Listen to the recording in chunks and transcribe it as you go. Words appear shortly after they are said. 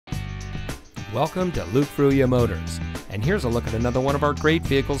Welcome to Luke Fruia Motors, and here's a look at another one of our great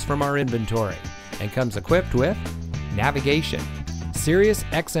vehicles from our inventory, and comes equipped with navigation, Sirius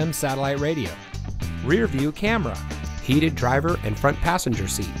XM satellite radio, rear view camera, heated driver and front passenger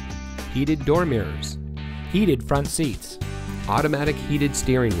seat, heated door mirrors, heated front seats, automatic heated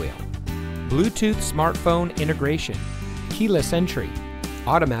steering wheel, Bluetooth smartphone integration, keyless entry,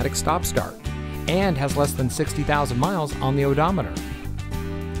 automatic stop start, and has less than 60,000 miles on the odometer.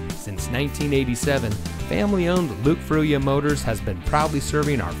 Since 1987, family-owned Luke Fruia Motors has been proudly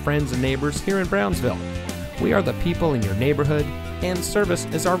serving our friends and neighbors here in Brownsville. We are the people in your neighborhood, and service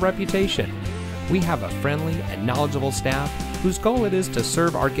is our reputation. We have a friendly and knowledgeable staff whose goal it is to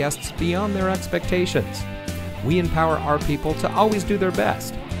serve our guests beyond their expectations. We empower our people to always do their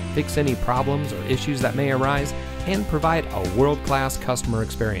best, fix any problems or issues that may arise, and provide a world-class customer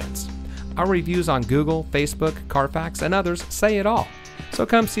experience. Our reviews on Google, Facebook, Carfax, and others say it all. So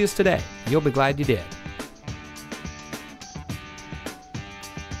come see us today. You'll be glad you did.